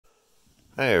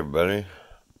Hey everybody,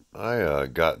 I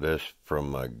got this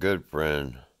from my good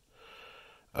friend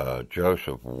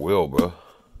Joseph Wilbur,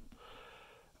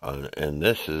 and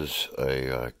this is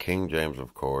a King James,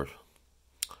 of course,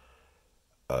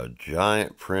 a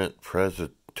giant print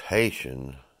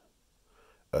presentation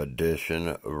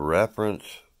edition,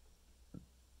 reference,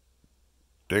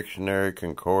 dictionary,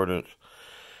 concordance,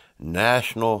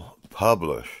 National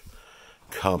Publish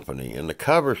Company, and the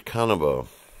cover's kind of a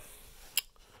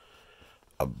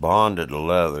bonded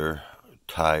leather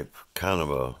type, kind of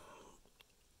a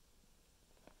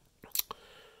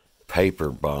paper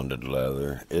bonded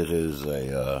leather. It is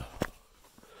a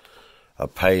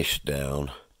paste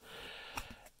down,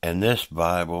 and this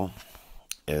Bible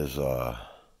is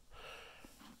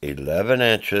 11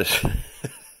 inches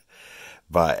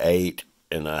by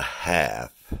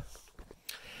 8.5.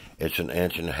 It's an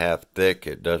inch and a half thick.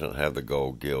 It doesn't have the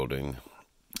gold gilding.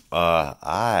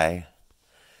 I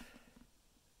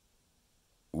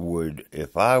would,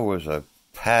 if I was a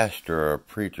pastor or a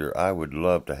preacher, I would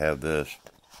love to have this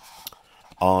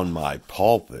on my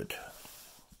pulpit.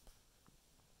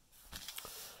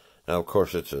 Now, of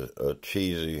course, it's a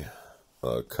cheesy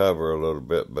cover a little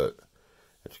bit, but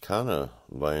it's kind of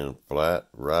laying flat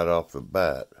right off the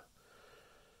bat.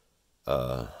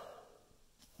 And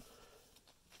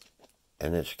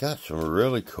it's got some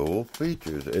really cool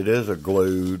features. It is a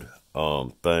glued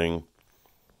thing.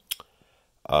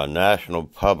 National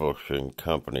Publishing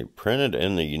Company, printed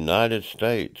in the United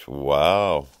States.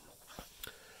 Wow.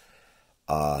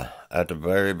 At the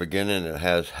very beginning, it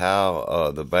has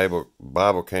how the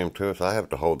Bible came to us. I have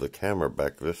to hold the camera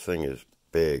back. This thing is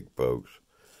big, folks.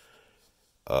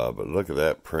 But look at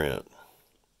that print.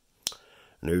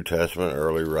 New Testament,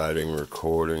 early writing,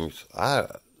 recordings.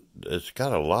 It's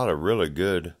got a lot of really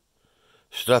good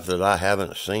stuff that I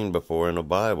haven't seen before in the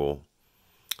Bible.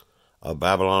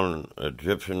 Babylon,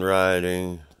 Egyptian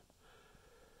writing.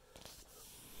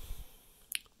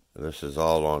 This is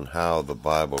all on how the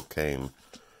Bible came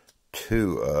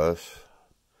to us.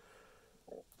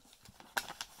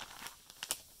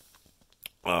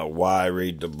 Why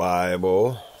read the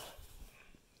Bible?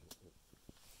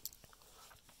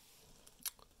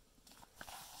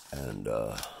 And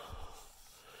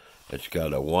it's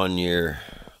got a 1-year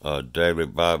daily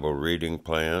Bible reading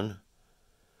plan.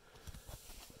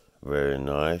 Very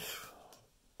nice.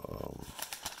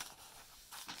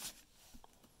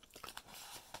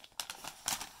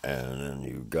 And then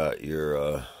you've got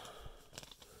your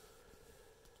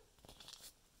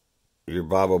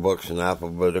Bible books in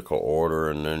alphabetical order,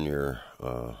 and then your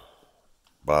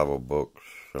Bible books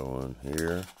showing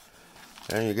here.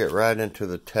 And you get right into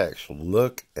the text.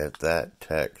 Look at that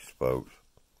text, folks.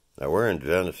 Now, we're in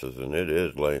Genesis, and it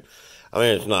is laying, I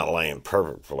mean, it's not laying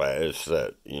perfect flat. It's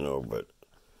set, but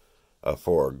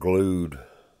for a glued,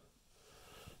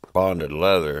 bonded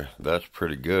leather, that's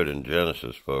pretty good in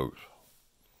Genesis, folks.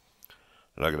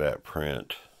 Look at that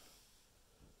print.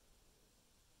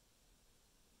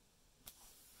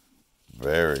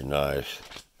 Very nice.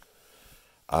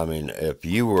 I mean, if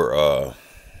you were,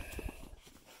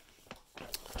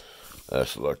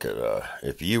 let's look at,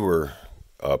 if you were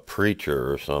a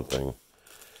preacher or something,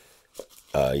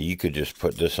 you could just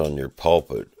put this on your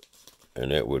pulpit,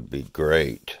 and it would be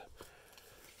great.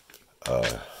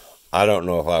 I don't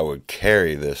know if I would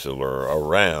carry this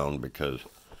around because,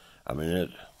 I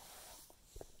mean,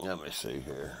 let me see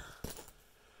here.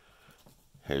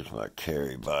 Here's my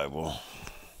carry Bible.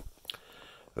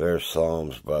 There's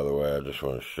Psalms, by the way. I just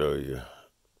want to show you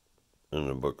in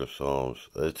the book of Psalms.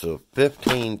 It's a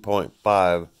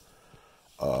 15.5.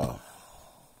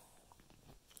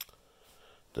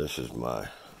 This is my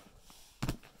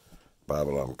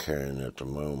Bible I'm carrying at the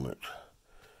moment.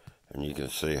 And you can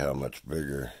see how much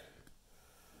bigger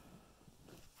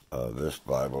this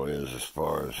Bible is as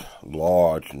far as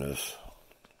largeness.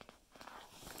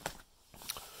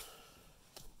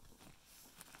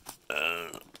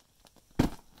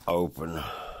 Open.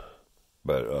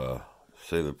 But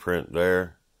see the print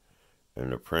there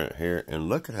and the print here. And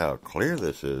look at how clear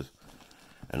this is.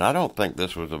 And I don't think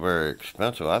this was a very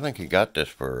expensive. I think he got this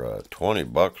for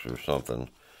 $20 or something,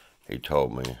 he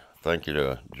told me. Thank you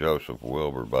to Joseph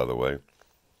Wilbur, by the way,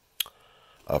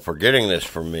 for getting this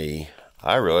for me.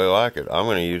 I really like it. I'm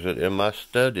going to use it in my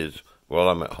studies while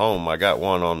I'm at home. I got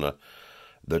one on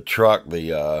the truck,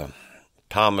 the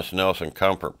Thomas Nelson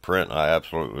Comfort print I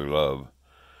absolutely love.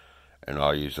 And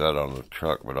I'll use that on the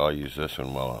truck, but I'll use this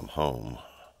one while I'm home.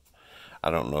 I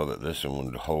don't know that this one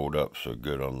would hold up so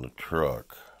good on the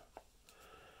truck.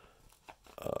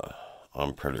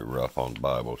 I'm pretty rough on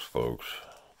Bibles, folks.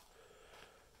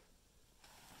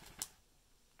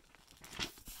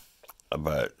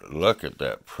 But look at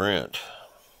that print.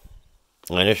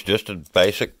 And it's just a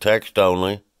basic text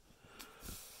only.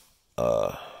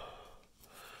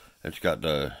 It's got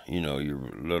the, your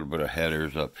little bit of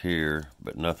headers up here,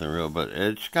 but nothing real. But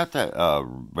it's got that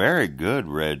very good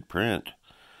red print.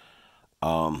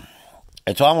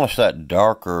 It's almost that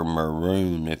darker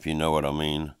maroon, if you know what I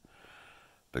mean.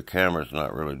 The camera's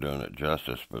not really doing it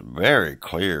justice, but very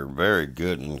clear, very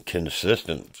good, and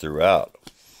consistent throughout.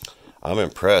 I'm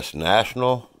impressed.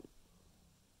 National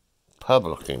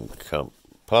Publishing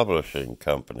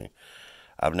Company.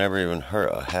 I've never even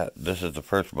heard. This is the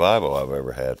first Bible I've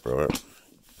ever had from it.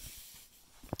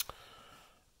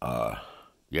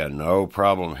 Yeah, no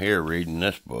problem here reading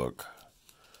this book.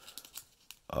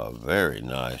 A very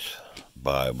nice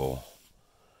Bible.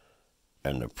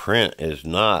 And the print is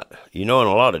not, in a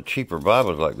lot of cheaper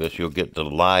Bibles like this, you'll get the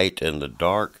light and the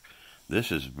dark.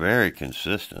 This is very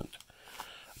consistent.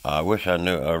 I wish I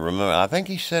knew, remember, I think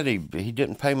he said he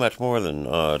didn't pay much more than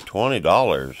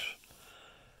 $20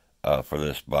 for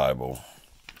this Bible,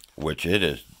 which it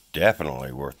is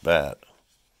definitely worth that.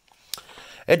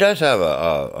 It does have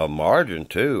a margin,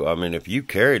 too. I mean, if you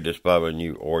carried this Bible and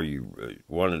you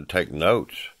wanted to take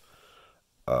notes,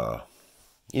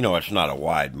 it's not a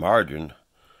wide margin,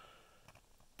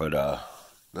 but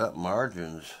that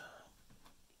margin's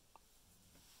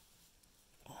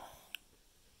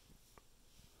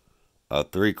a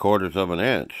 3/4 of an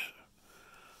inch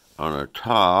on the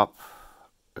top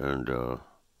and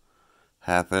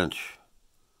 1/2 inch.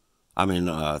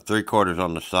 3/4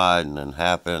 on the side and then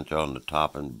 1/2 inch on the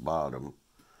top and bottom.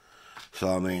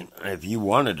 So, if you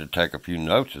wanted to take a few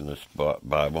notes in this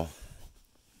Bible.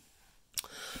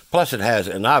 Plus it has,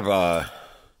 and I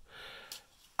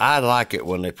like it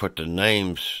when they put the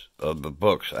names of the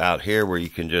books out here where you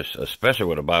can just, especially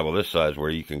with a Bible this size, where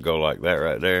you can go like that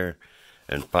right there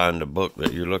and find the book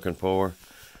that you're looking for,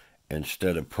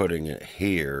 instead of putting it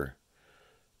here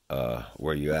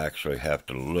where you actually have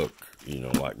to look,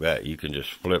 like that. You can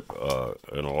just flip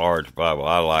in a large Bible.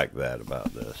 I like that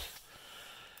about this.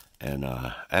 And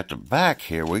at the back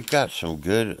here, we've got some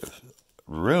good,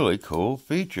 really cool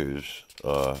features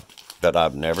that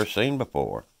I've never seen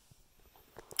before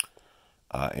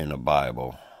in a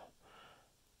Bible.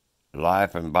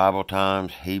 Life and Bible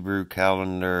Times, Hebrew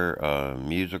calendar,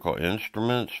 musical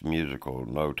instruments, musical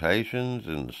notations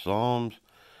in the Psalms,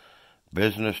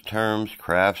 business terms,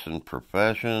 crafts and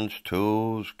professions,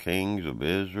 tools, kings of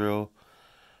Israel,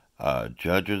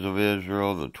 judges of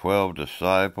Israel, the 12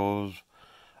 disciples,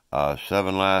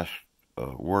 7 last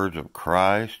words of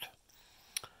Christ,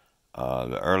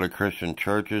 the early Christian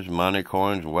churches, money,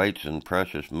 coins, weights, and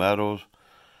precious metals,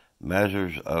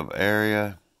 measures of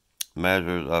area,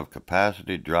 measures of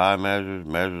capacity, dry measures,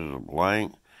 measures of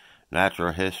length,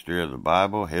 natural history of the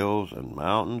Bible, hills and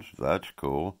mountains. That's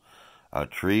cool.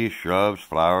 Trees, shrubs,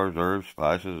 flowers, herbs,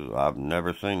 spices. I've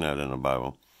never seen that in the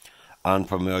Bible.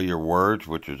 Unfamiliar words,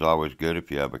 which is always good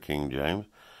if you have a King James.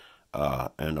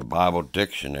 And a Bible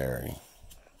dictionary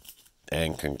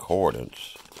and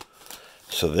concordance.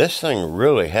 So this thing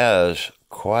really has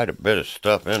quite a bit of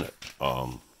stuff in it.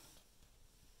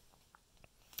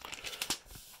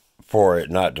 For it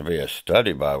not to be a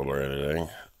study Bible or anything.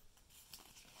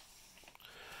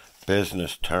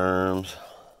 Business terms.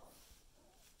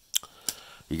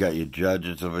 You got your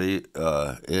judges of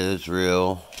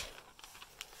Israel.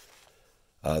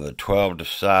 The 12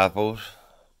 disciples.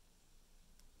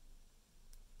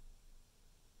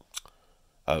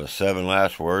 The 7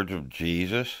 last words of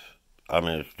Jesus.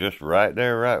 It's just right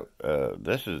there, right.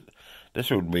 This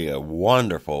would be a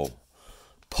wonderful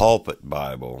pulpit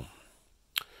Bible.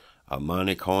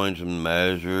 Money, coins, and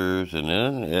measures,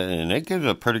 and it gives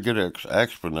a pretty good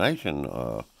explanation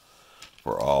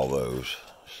for all those.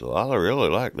 So I really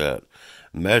like that.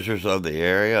 Measures of the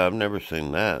area. I've never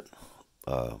seen that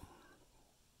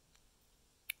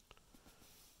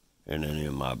in any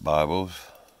of my Bibles.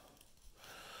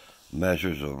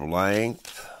 Measures of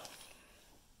length.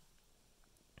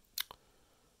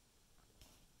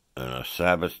 And a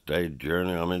Sabbath day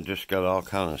journey. Just got all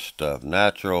kind of stuff.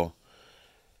 Natural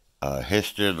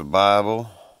history of the Bible.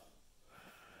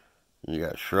 You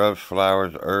got shrubs,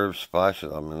 flowers, herbs,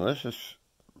 spices. This is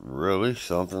really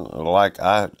something like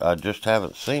I just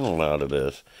haven't seen a lot of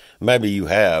this. Maybe you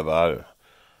have. I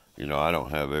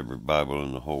don't have every Bible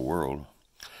in the whole world.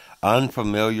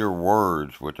 Unfamiliar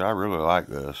words, which I really like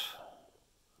this.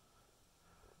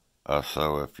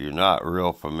 So if you're not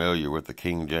real familiar with the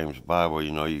King James Bible,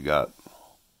 you got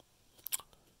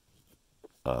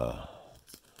the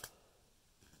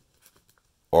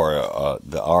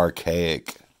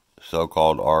archaic,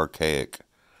 so-called archaic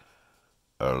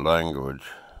language.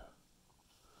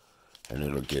 and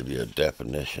it'll give you a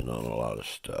definition on a lot of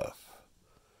stuff,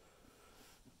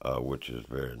 which is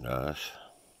very nice.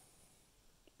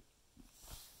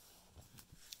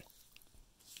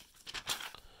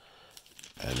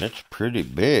 And it's pretty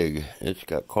big. It's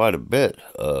got quite a bit.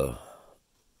 And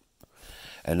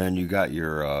then you got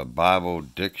your Bible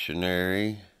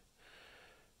dictionary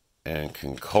and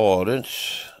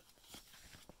concordance.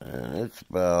 And it's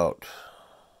about,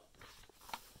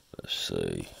 let's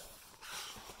see,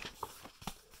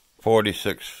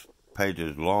 46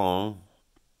 pages long,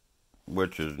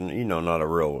 which is, not a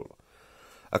real...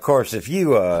 Of course, if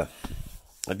you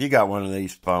got one of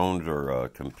these phones or a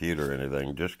computer or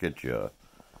anything, just get you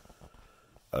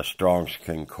a Strong's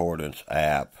Concordance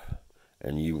app,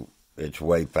 and it's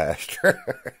way faster.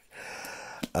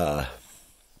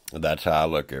 That's how I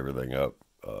look everything up.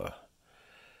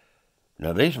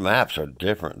 Now, these maps are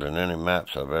different than any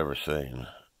maps I've ever seen.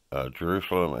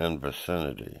 Jerusalem and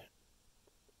vicinity.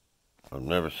 I've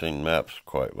never seen maps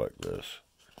quite like this,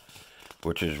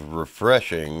 which is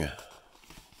refreshing.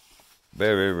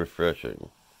 Very refreshing.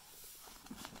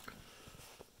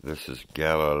 This is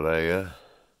Galilee,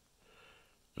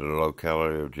 the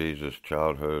locality of Jesus'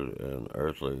 childhood and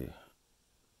earthly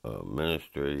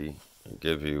ministry. It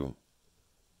gives you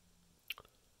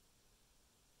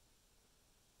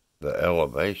the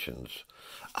elevations.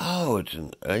 Oh, it's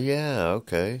yeah,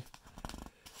 okay.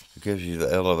 It gives you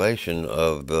the elevation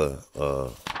of the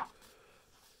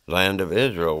land of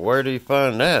Israel. Where do you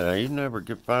find that? You never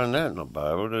find that in the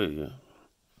Bible, do you?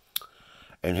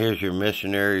 And here's your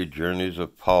missionary journeys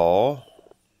of Paul.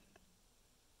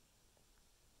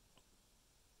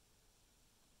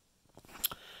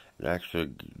 It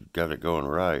actually got it going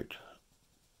right.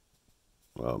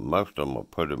 Well, most of them will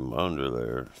put him under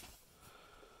there.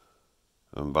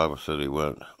 And the Bible said he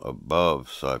went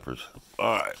above Cyprus.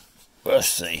 Alright, let's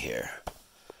see here.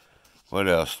 What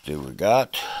else do we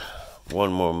got?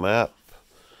 One more map.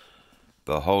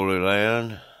 The Holy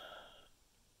Land.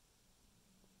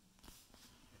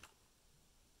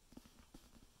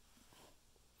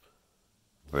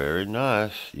 Very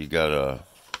nice. You got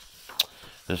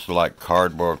this is like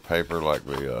cardboard paper, like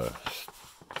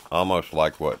almost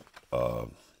like what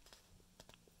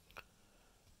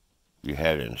you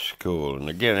had in school. And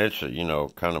again, it's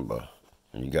kind of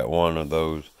and you got one of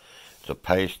those. It's a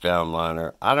paste down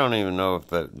liner. I don't even know if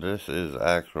this is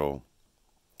actual.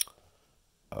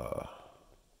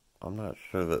 I'm not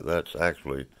sure that that's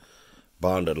actually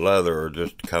bonded leather or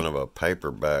just kind of a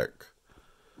paperback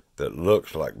that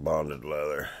looks like bonded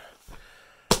leather.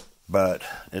 But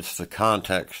it's the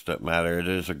context that matter. It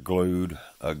is a glued.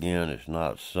 Again, it's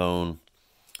not sewn.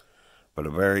 But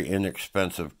a very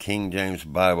inexpensive King James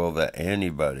Bible that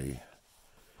anybody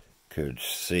could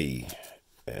see.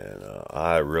 And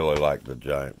I really like the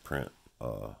giant print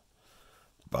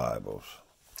Bibles.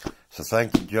 So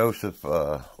thank you, Joseph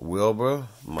Wilbur,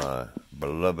 my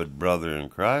beloved brother in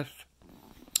Christ.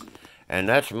 And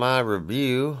that's my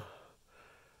review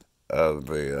of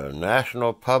the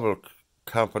National Public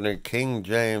Company King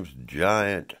James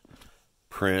Giant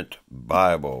Print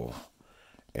Bible.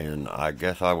 And I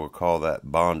guess I will call that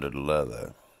bonded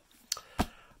leather.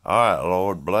 All right,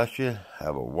 Lord bless you.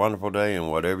 Have a wonderful day.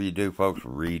 And whatever you do, folks,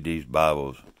 read these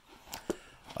Bibles.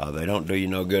 They don't do you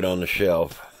no good on the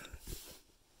shelf.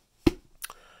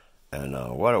 And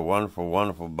what a wonderful,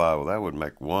 wonderful Bible. That would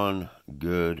make one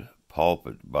good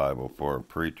pulpit Bible for a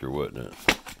preacher, wouldn't it?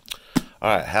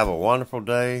 All right, have a wonderful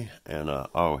day. And,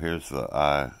 here's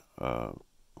the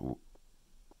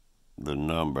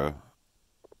number.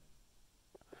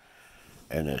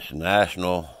 And it's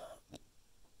National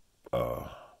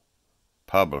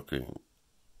Publishing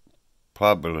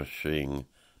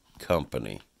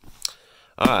Company.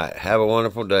 All right, have a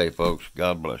wonderful day, folks.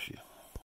 God bless you.